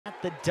at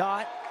the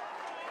dot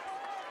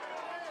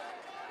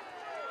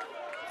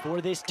for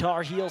this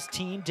Tar Heels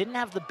team. Didn't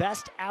have the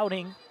best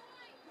outing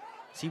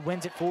as he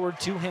wins it forward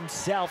to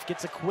himself,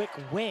 gets a quick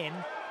win,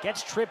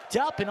 gets tripped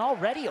up, and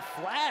already a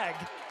flag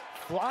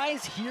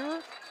flies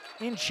here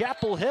in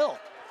Chapel Hill.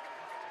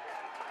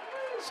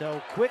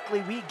 So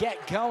quickly we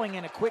get going,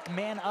 and a quick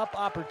man-up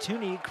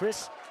opportunity.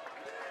 Chris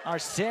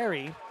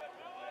Arceri,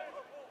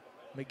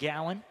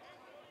 McGowan,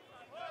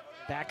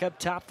 back up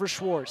top for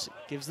Schwartz,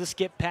 gives the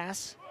skip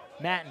pass.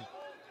 Matten,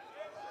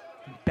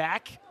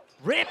 back,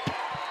 rip,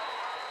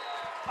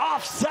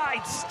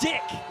 offside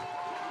stick.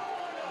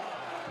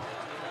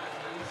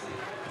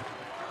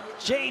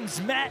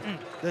 James Matten,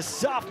 the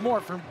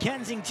sophomore from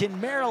Kensington,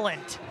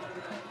 Maryland,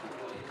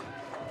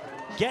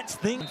 gets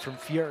things from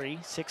Fury,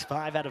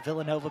 6'5", out of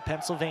Villanova,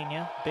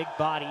 Pennsylvania. Big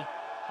body,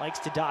 likes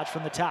to dodge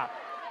from the top.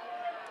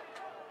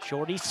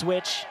 Shorty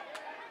switch,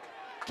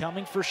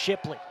 coming for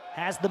Shipley,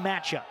 has the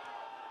matchup.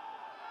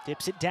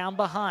 Dips it down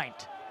behind.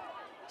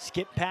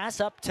 Skip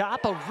pass up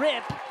top, a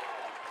rip.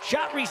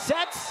 Shot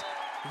resets,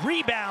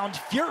 rebound,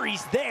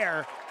 Fury's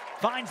there.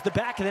 Finds the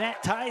back of the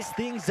net, ties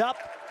things up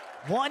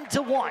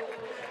 1-1.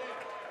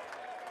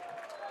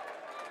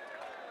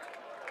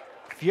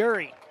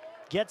 Fury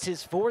gets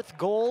his 4th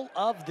goal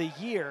of the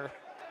year.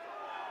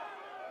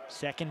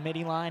 Second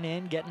midi line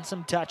in, getting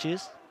some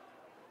touches.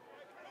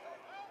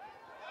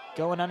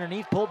 Going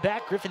underneath, pulled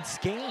back, Griffin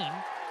Skane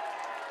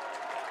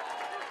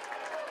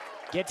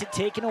gets it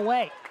taken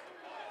away.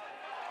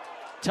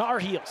 Tar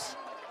Heels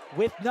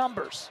with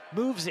numbers,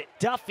 moves it,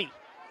 Duffy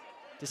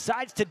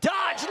decides to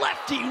dodge,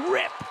 lefty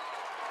rip.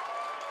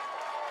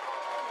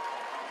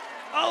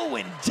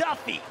 Owen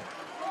Duffy,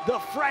 the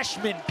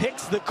freshman,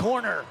 picks the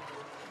corner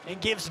and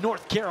gives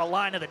North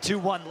Carolina the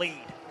 2-1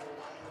 lead.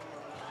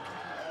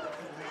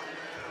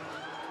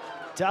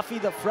 Duffy,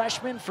 the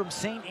freshman from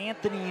St.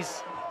 Anthony's,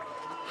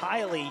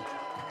 highly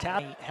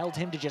touted, held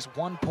him to just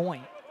 1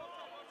 point.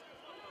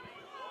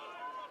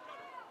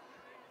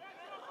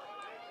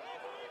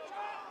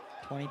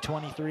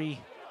 '23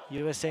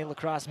 USA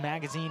Lacrosse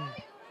Magazine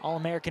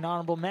All-American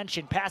honorable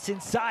mention. Pass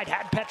inside,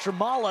 had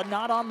Petramala,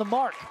 not on the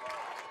mark.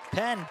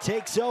 Penn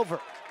takes over.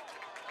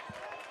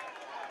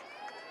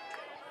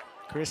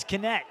 Chris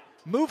Kinnett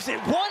moves it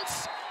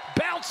once,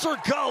 bouncer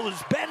goes,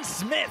 Ben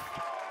Smith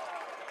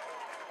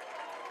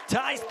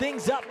ties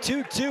things up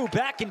 2-2,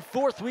 back and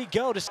forth we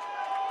go. To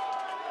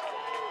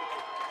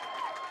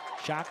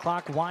shot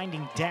clock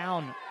winding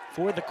down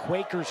for the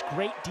Quakers.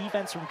 Great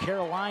defense from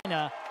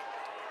Carolina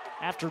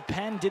after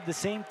Penn did the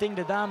same thing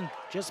to them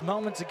just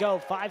moments ago.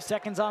 5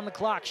 seconds on the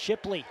clock.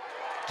 Shipley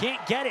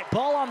can't get it,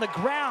 ball on the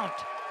ground.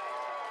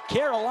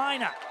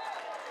 Carolina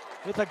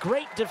with a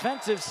great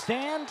defensive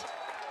stand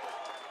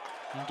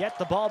and get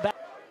the ball back.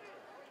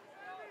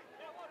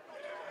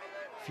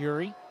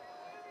 Fury,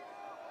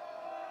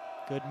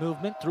 good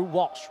movement through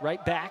Walsh,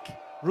 right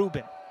back,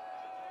 Rubin.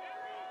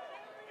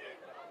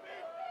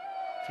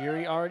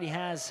 Fury already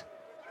has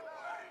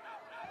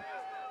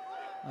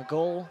a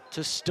goal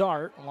to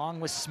start, along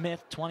with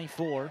Smith,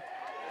 24.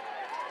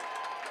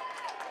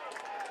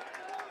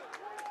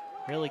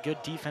 Really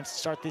good defense to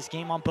start this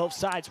game on both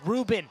sides.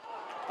 Rubin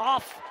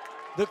off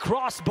the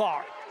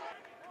crossbar.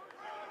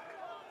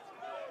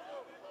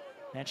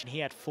 Mentioned he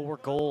had 4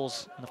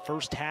 goals in the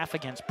first half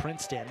against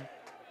Princeton.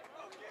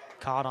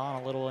 Caught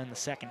on a little in the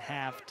second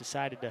half,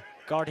 decided to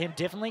guard him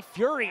differently.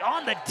 Fury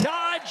on the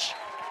dodge,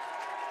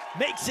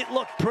 makes it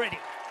look pretty.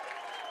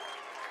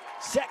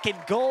 Second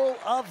goal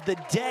of the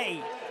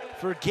day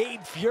for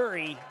Gabe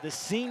Fury, the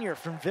senior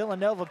from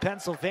Villanova,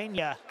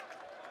 Pennsylvania.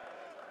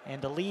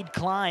 And the lead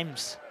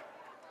climbs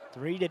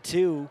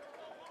 3-2.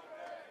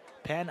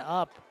 Penn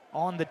up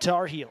on the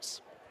Tar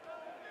Heels.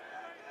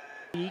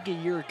 League a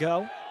year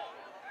ago.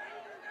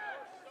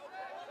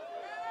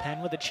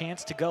 Penn with a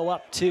chance to go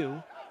up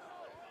 2.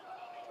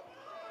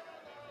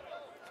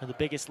 For the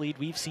biggest lead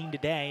we've seen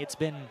today. It's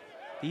been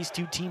these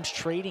two teams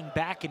trading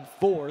back and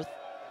forth.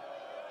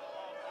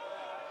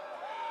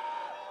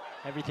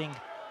 Everything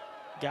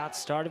got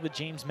started with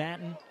James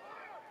Matten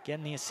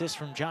getting the assist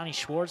from Johnny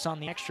Schwartz on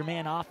the extra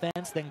man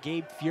offense. Then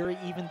Gabe Fury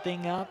evened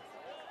thing up.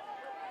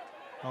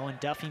 Owen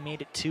Duffy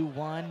made it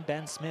 2-1.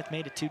 Ben Smith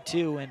made it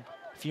 2-2. And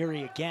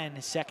Fury again,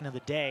 his second of the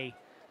day,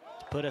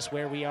 to put us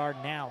where we are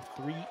now,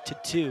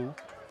 3-2.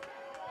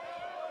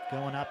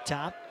 Going up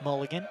top,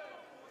 Mulligan.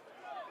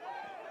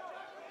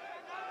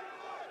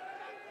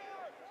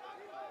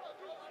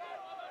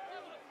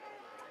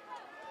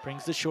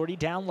 Brings the shorty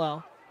down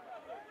low.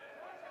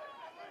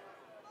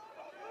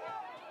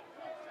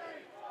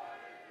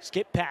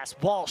 Skip pass,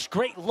 Walsh,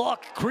 great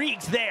look,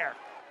 Krieg's there.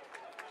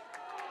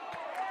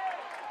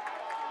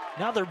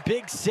 Another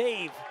big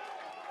save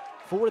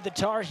for the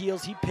Tar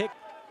Heels. He picked.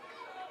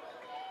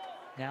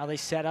 Now they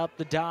set up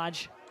the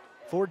dodge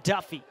for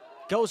Duffy.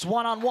 Goes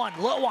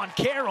one-on-one, low on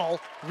Carroll,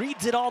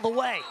 reads it all the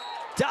way.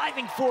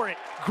 Diving for it,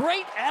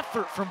 great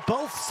effort from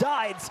both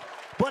sides,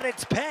 but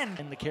it's Penn.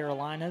 In the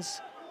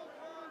Carolinas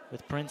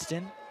with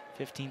Princeton,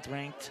 15th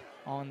ranked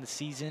on the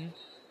season.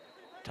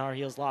 Tar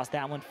Heels lost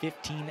that one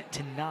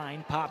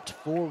 15-9, popped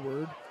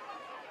forward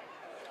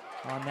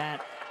on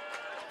that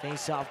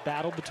face-off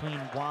battle between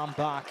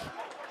Wambach.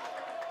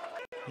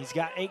 He's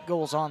got 8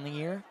 goals on the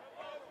year.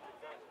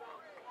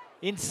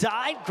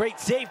 Inside, great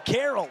save,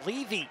 Carroll.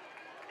 Levy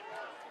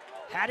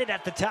had it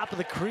at the top of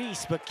the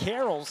crease, but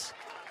Carroll's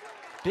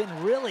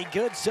been really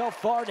good so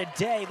far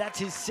today. That's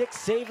his 6th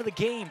save of the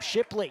game.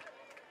 Shipley.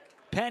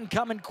 Penn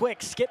coming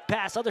quick, skip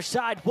pass, other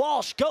side.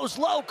 Walsh goes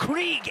low,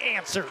 Krieg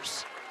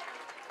answers.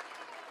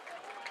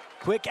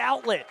 Quick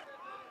outlet.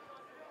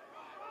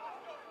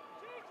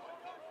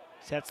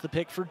 Sets the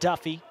pick for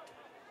Duffy.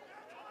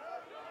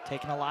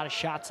 Taking a lot of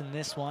shots in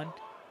this one.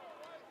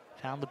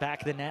 Found the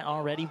back of the net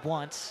already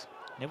once.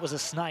 It was a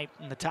snipe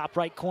in the top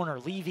right corner.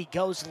 Levy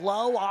goes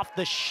low off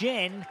the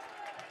shin.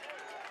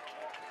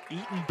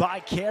 Eaten by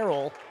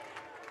Carroll.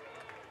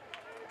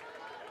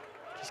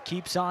 Just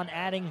keeps on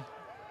adding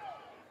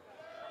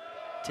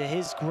to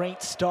his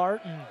great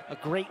start and a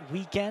great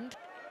weekend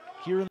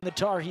here in the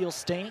Tar Heel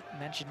State.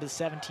 Mentioned the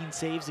 17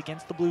 saves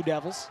against the Blue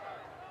Devils.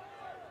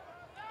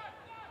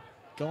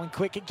 Going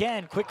quick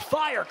again, quick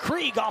fire,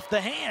 Krieg off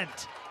the hand.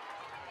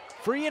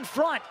 Free in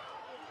front,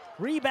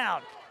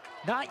 rebound,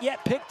 not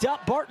yet picked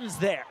up, Barton's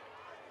there.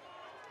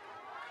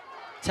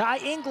 Ty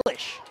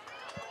English,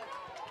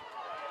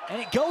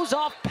 and it goes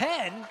off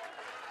Penn.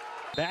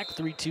 Back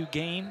 3-2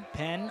 game,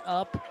 Penn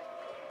up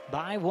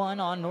by 1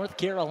 on North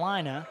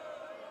Carolina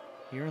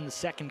here in the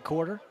second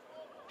quarter.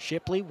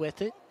 Shipley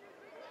with it.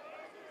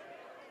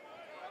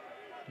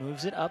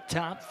 Moves it up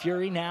top,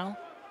 Fury now.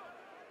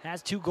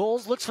 Has 2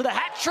 goals, looks for the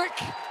hat trick,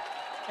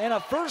 and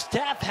a first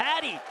half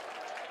hattie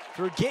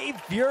for Gabe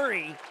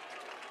Fury.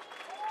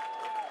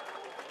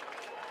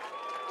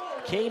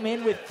 Came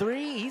in with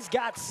 3, he's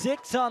got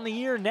 6 on the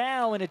year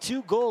now and a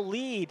 2-goal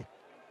lead.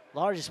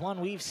 Largest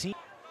one we've seen.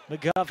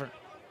 McGovern.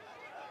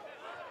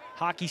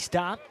 Hockey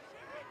stop.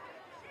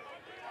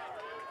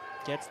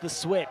 Gets the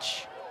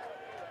switch.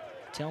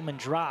 Tillman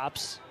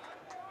drops.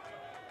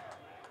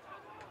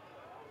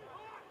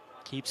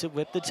 Keeps it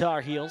with the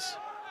Tar Heels.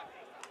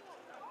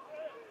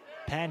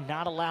 Penn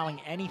not allowing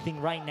anything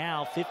right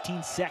now.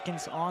 15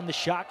 seconds on the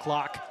shot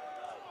clock.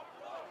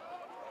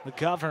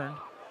 McGovern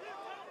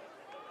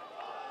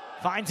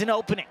finds an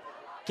opening.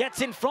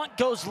 Gets in front,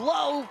 goes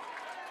low.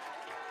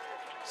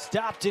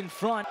 Stopped in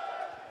front.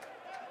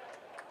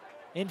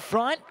 In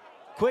front,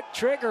 quick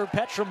trigger,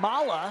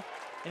 Petramala,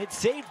 and it's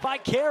saved by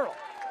Carroll.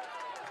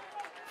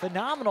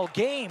 Phenomenal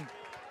game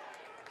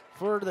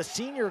for the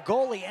senior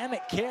goalie,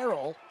 Emmett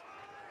Carroll.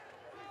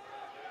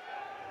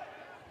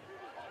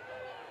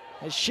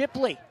 As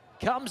Shipley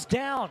comes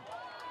down.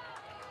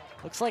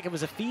 Looks like it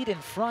was a feed in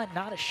front,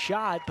 not a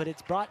shot, but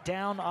it's brought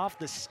down off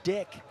the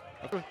stick.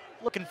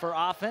 Looking for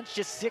offense,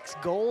 just 6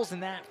 goals in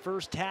that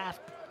first half.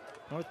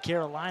 North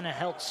Carolina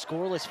held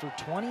scoreless for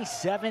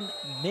 27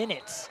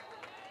 minutes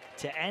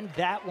to end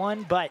that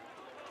one, but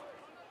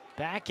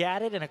back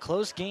at it in a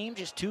close game.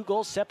 Just 2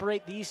 goals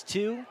separate these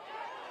two.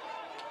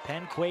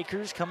 Penn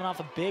Quakers coming off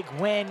a big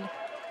win.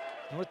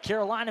 North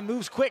Carolina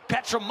moves quick.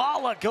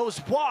 Petramala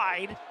goes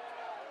wide.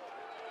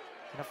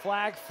 And a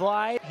flag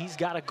fly. He's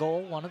got a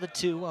goal, one of the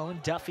 2. Owen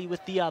Duffy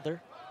with the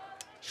other.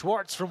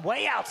 Schwartz from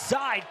way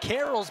outside.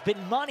 Carroll's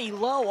been money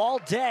low all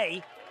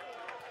day.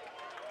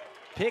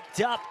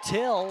 Picked up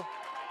Till.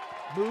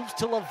 Moves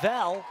to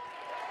Lavelle.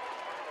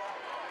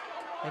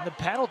 And the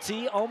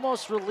penalty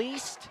almost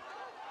released.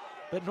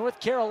 But North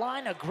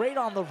Carolina, great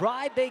on the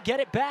ride. They get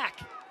it back.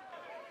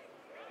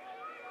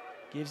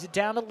 Gives it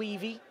down to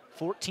Levy.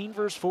 14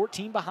 versus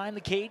 14 behind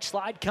the cage.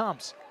 Slide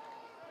comes.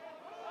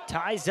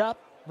 Ties up.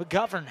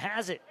 McGovern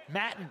has it.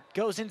 Matten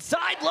goes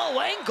inside, low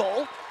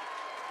angle.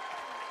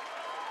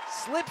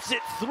 Slips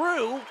it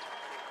through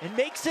and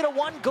makes it a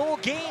 1-goal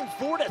game.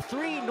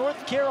 4-3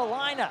 North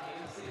Carolina.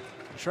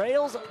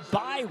 Trails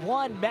by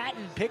 1.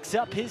 Matten picks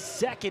up his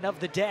 2nd of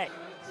the day.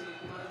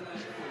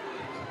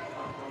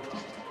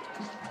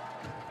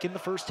 In the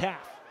first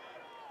half.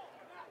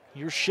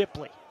 Here's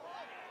Shipley.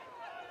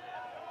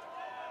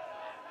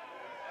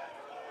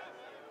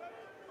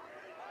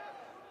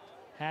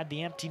 Had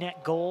the empty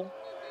net goal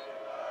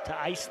to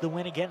ice the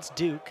win against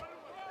Duke.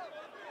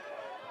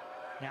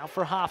 Now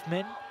for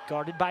Hoffman,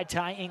 guarded by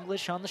Ty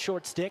English on the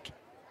short stick.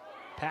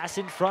 Pass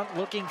in front,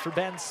 looking for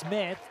Ben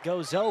Smith,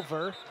 goes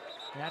over.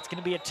 And that's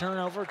gonna be a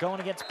turnover going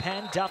against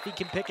Penn. Duffy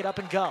can pick it up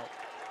and go.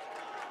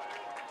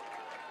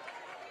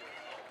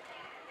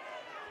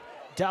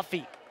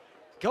 Duffy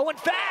going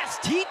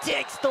fast, he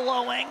takes the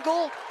low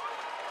angle.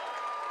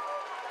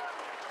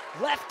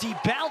 Lefty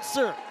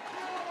bouncer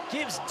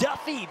gives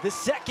Duffy the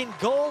 2nd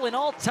goal, and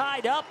all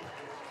tied up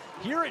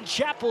here in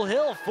Chapel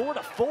Hill,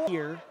 4-4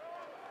 here.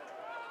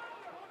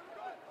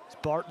 As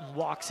Barton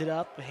walks it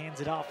up,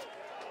 hands it off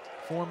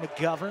for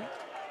McGovern.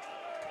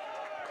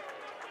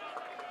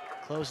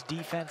 Close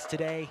defense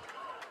today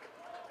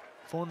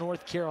for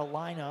North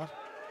Carolina,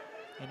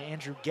 and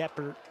Andrew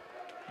Geppert.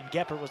 And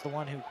Geppert was the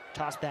one who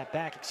tossed that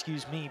back,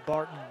 excuse me.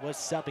 Barton was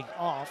subbing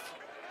off.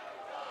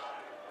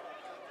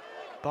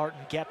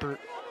 Barton, Geppert,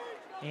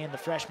 and the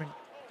freshman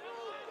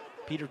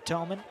Peter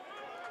Tillman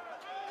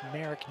from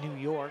Merrick, New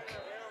York.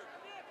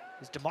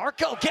 As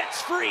DeMarco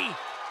gets free.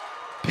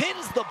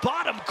 pins the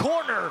bottom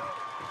corner.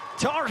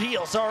 Tar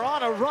Heels are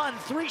on a run.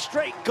 3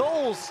 straight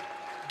goals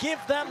give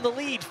them the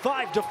lead,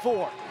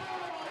 5-4.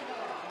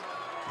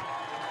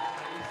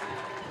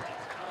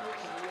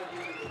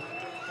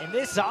 In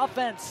this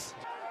offense,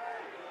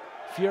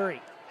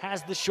 Fury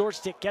has the short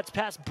stick, gets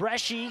past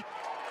Bresci.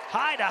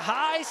 High to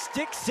high,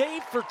 stick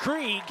save for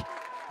Krieg.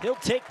 He'll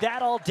take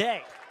that all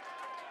day.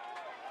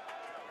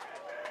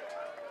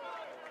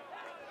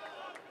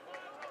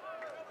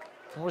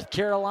 North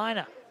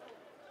Carolina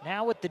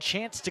now with the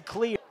chance to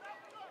clear.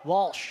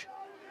 Walsh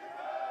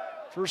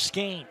for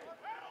Skane.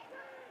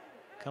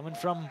 Coming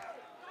from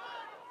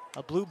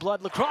a blue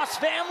blood lacrosse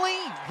family,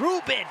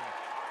 Rubin.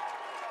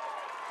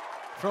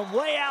 From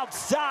way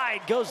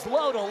outside, goes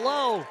low to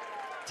low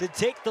to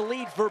take the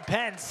lead for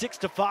Penn,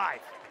 6-5.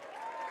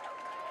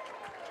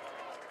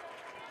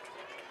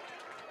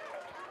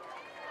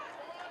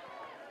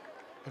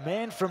 The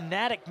man from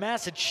Natick,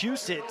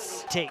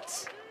 Massachusetts,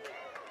 takes.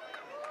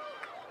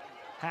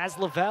 Has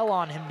Lavelle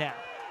on him now.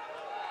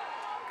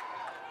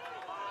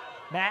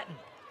 Matten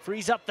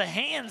frees up the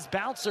hands.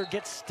 Bouncer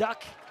gets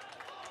stuck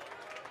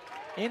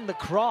in the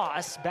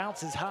cross.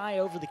 Bounces high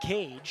over the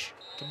cage.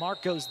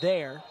 DeMarco's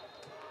there.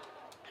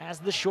 Has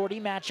the shorty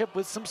matchup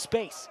with some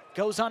space.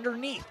 Goes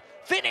underneath.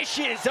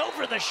 Finishes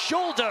over the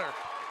shoulder.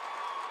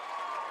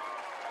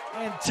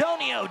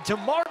 Antonio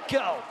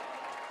DeMarco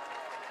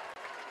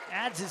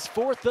adds his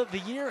 4th of the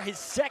year, his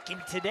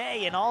 2nd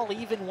today, and all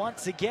even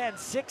once again.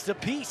 6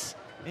 apiece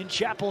in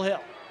Chapel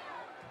Hill.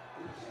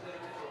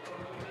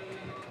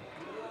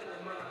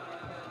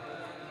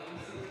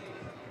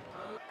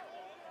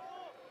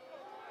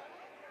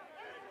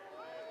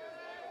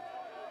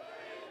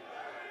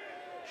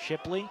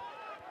 Shipley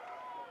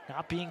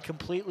not being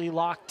completely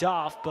locked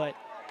off, but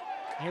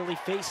nearly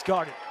face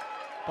guarded.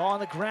 Ball on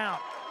the ground.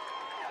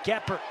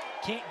 Gepper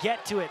can't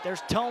get to it.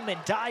 There's Tolman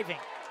diving.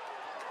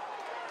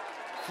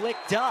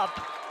 Flicked up.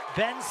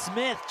 Ben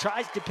Smith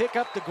tries to pick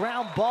up the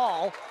ground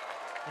ball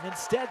and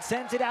instead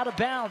sends it out of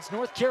bounds.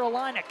 North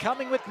Carolina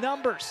coming with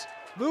numbers.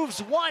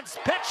 Moves once.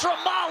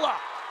 Petramala.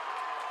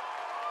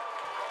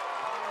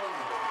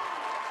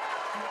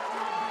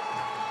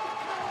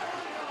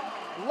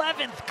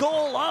 th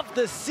goal of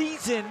the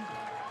season.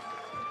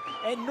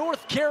 And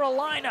North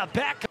Carolina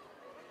back.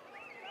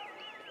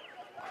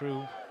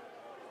 Crew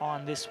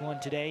on this one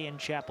today in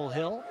Chapel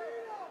Hill.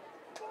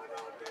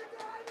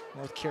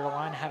 North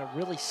Carolina had a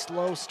really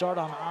slow start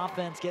on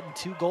offense, getting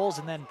 2 goals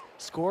and then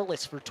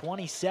scoreless for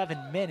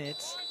 27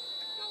 minutes.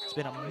 It's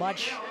been a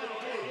much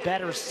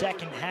better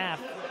second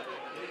half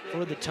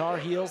for the Tar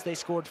Heels. They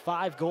scored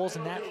 5 goals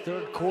in that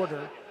 3rd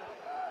quarter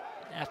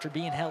after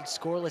being held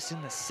scoreless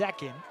in the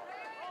 2nd.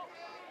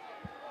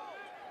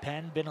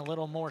 Penn been a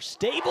little more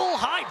stable.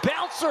 High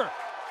bouncer.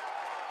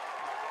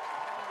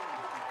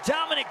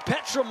 Dominic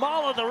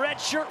Petramala, the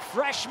redshirt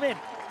freshman,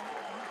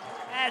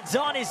 adds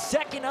on his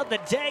 2nd of the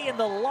day and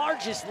the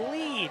largest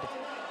lead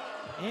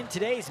in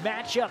today's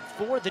matchup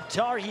for the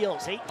Tar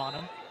Heels. 8 on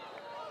him.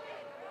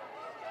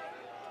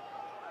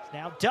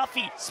 Now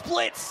Duffy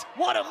splits.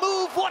 What a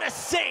move, what a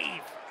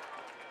save.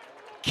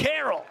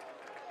 Carroll.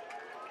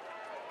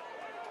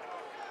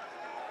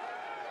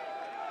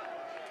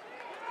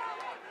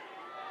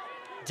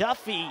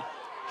 Duffy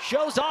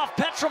shows off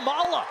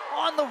Petramala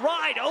on the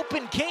ride,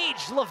 open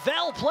cage.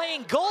 Lavelle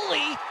playing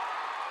goalie.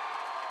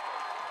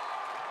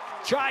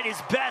 Tried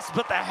his best,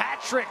 but the hat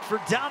trick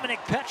for Dominic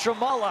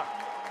Petramala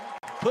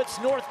puts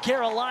North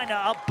Carolina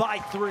up by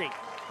 3.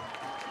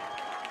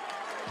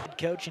 Head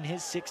coach in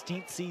his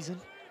 16th season.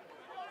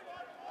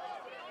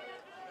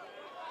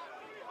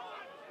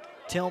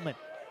 Tillman.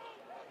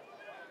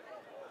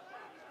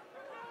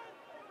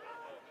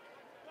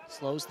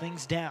 Slows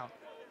things down.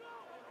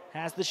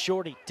 Has the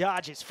shorty,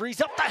 dodges,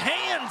 frees up the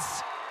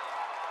hands.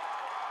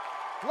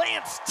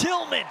 Lance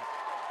Tillman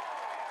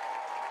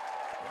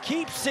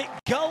keeps it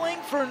going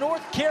for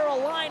North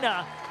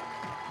Carolina.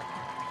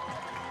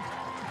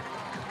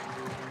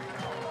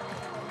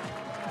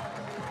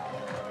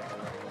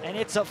 And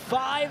it's a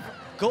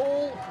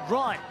 5-goal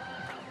run.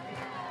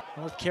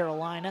 North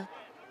Carolina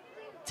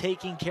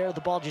taking care of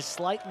the ball just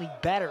slightly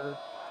better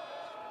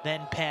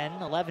than Penn.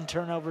 11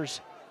 turnovers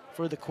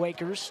for the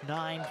Quakers,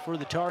 9 for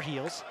the Tar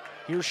Heels.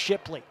 Here's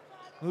Shipley,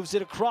 moves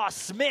it across.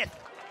 Smith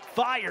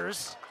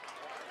fires.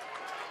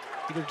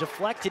 Either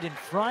deflected in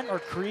front or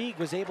Krieg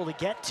was able to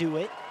get to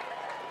it.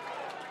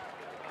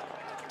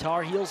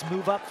 Tar Heels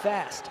move up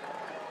fast.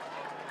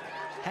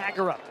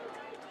 Hagerup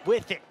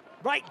with it,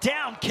 right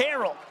down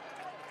Carroll.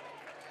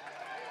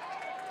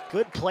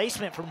 Good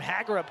placement from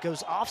Hagerup,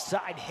 goes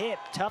offside hip.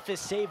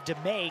 Toughest save to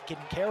make, and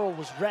Carroll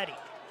was ready.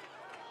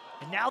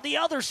 And now the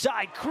other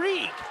side,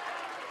 Krieg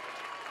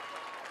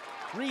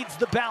reads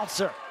the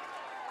bouncer.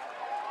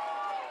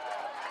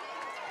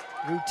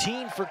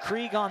 Routine for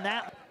Krieg on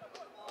that.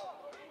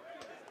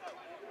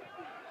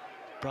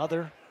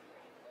 Brother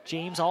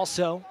James,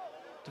 also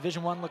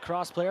Division I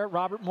lacrosse player,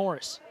 Robert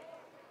Morris.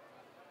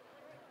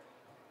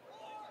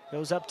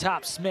 Goes up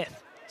top,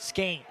 Smith,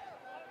 Skane.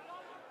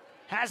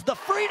 Has the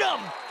freedom.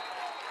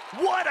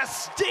 What a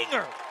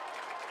stinger.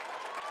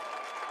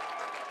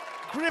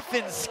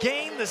 Griffin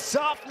Skane, the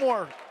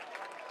sophomore.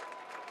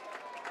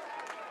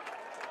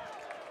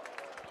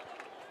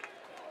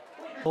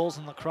 Goals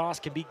in lacrosse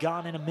can be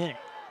gone in a minute.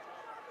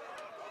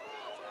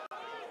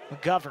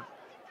 McGovern.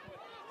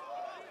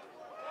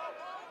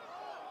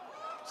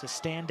 It's a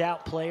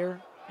standout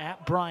player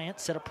at Bryant,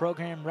 set a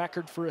program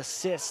record for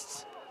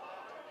assists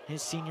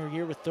his senior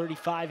year with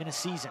 35 in a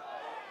season.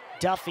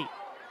 Duffy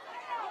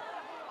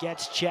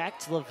gets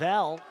checked.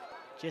 Lavelle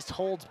just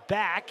holds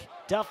back.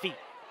 Duffy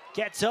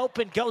gets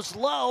open, goes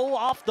low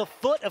off the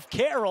foot of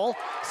Carroll.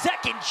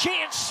 Second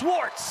chance,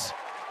 Schwartz.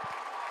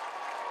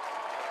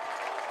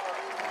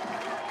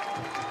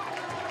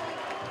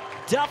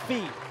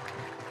 Duffy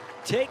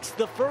takes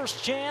the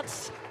first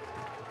chance.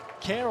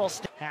 Carroll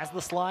has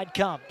the slide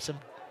come. Some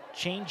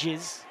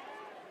changes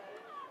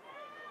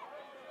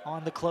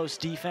on the close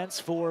defense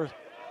for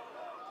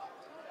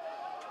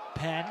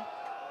Penn.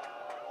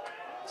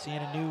 Seeing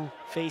a new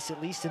face,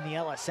 at least in the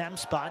LSM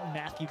spot, in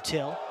Matthew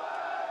Till.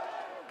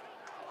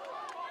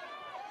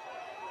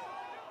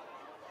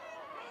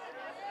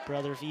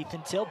 Brother of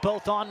Ethan Till,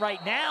 both on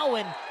right now,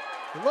 and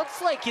it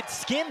looks like it's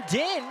skimmed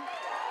in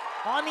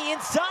on the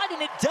inside,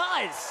 and it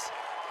does.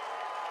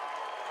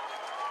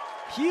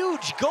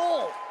 Huge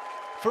goal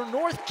for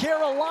North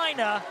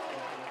Carolina,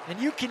 and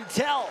you can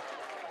tell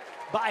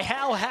by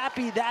how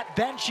happy that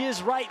bench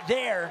is right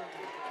there.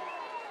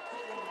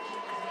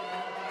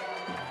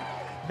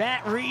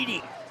 Matt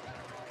Reedy,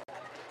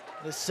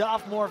 the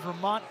sophomore from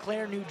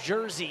Montclair, New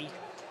Jersey.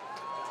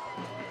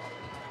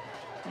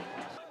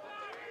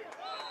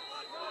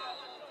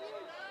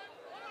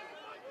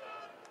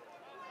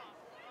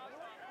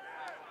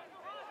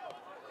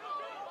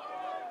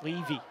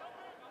 Levy,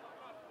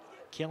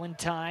 killing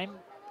time.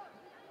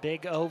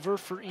 Big over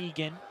for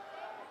Egan.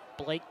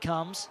 Blake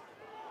comes.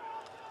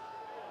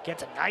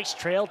 Gets a nice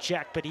trail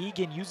check, but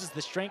Egan uses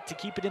the strength to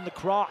keep it in the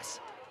cross.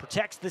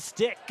 Protects the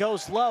stick,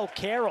 goes low.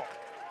 Carroll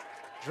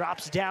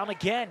drops down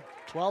again.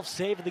 12th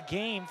save of the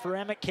game for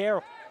Emmett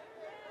Carroll.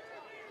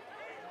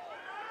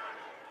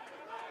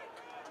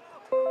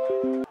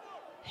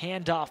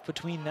 Handoff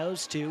between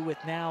those two, with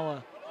now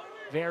a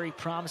very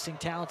promising,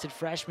 talented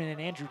freshman, and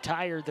Andrew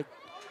Tyre, the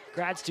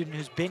grad student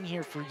who's been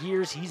here for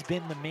years. He's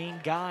been the main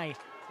guy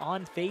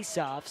on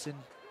faceoffs, and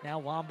now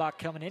Wambach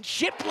coming in.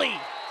 Shipley,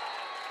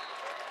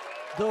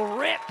 the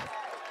rip.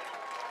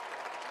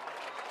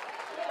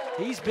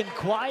 He's been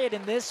quiet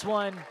in this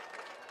one.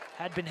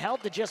 Had been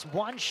held to just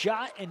one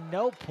shot and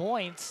no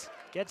points.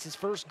 Gets his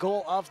first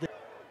goal of the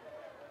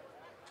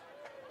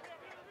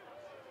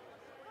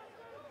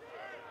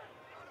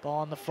ball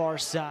on the far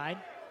side.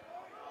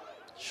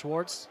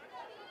 Schwartz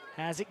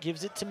has it,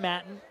 gives it to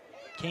Matten.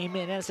 Came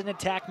in as an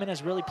attackman,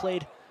 has really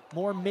played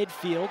more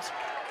midfield.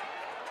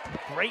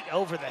 Great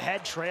over the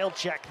head trail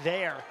check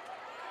there.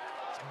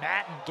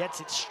 Matten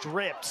gets it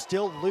stripped,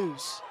 still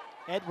loose.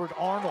 Edward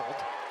Arnold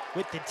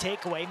with the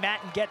takeaway.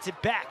 Matten gets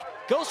it back.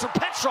 Goes for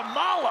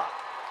Petramala.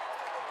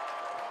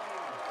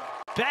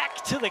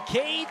 Back to the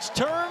cage,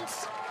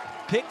 turns,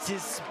 picks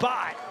his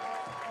spot.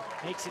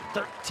 Makes it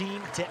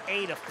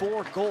 13-8, a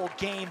 4-goal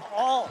game,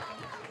 all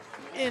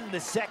in the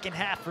second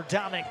half for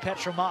Dominic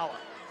Petramala.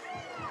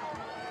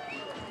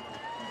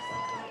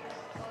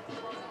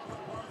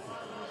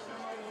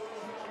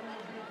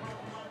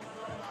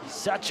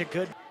 Such a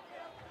good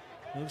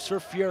moves for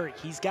Fury.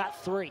 He's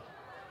got 3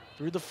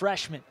 through the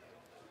freshman.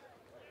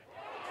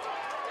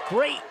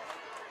 Great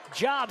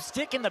job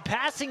sticking the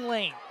passing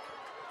lane.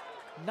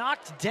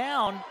 Knocked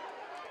down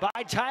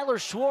by Tyler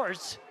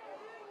Schwartz.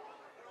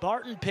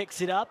 Barton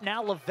picks it up.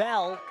 Now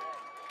Lavelle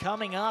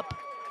coming up.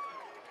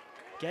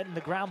 Getting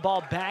the ground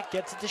ball back.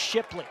 Gets it to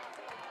Shipley.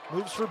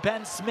 Moves for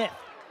Ben Smith.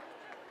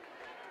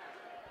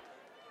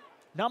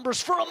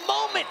 Numbers for a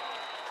moment.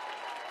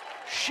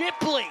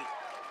 Shipley.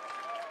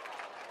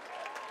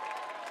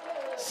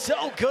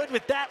 So good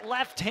with that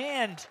left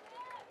hand.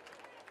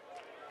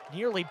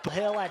 Nearly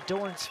hill at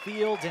Dorrance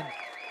Field, and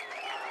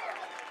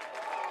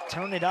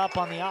turn it up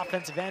on the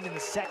offensive end in the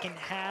second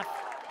half.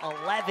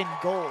 11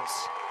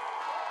 goals.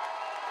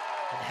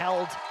 And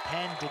held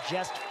Penn to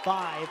just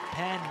 5.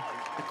 Penn,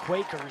 the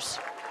Quakers,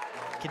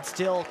 can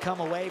still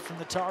come away from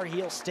the Tar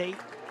Heel State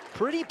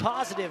pretty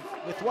positive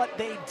with what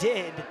they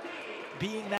did, being that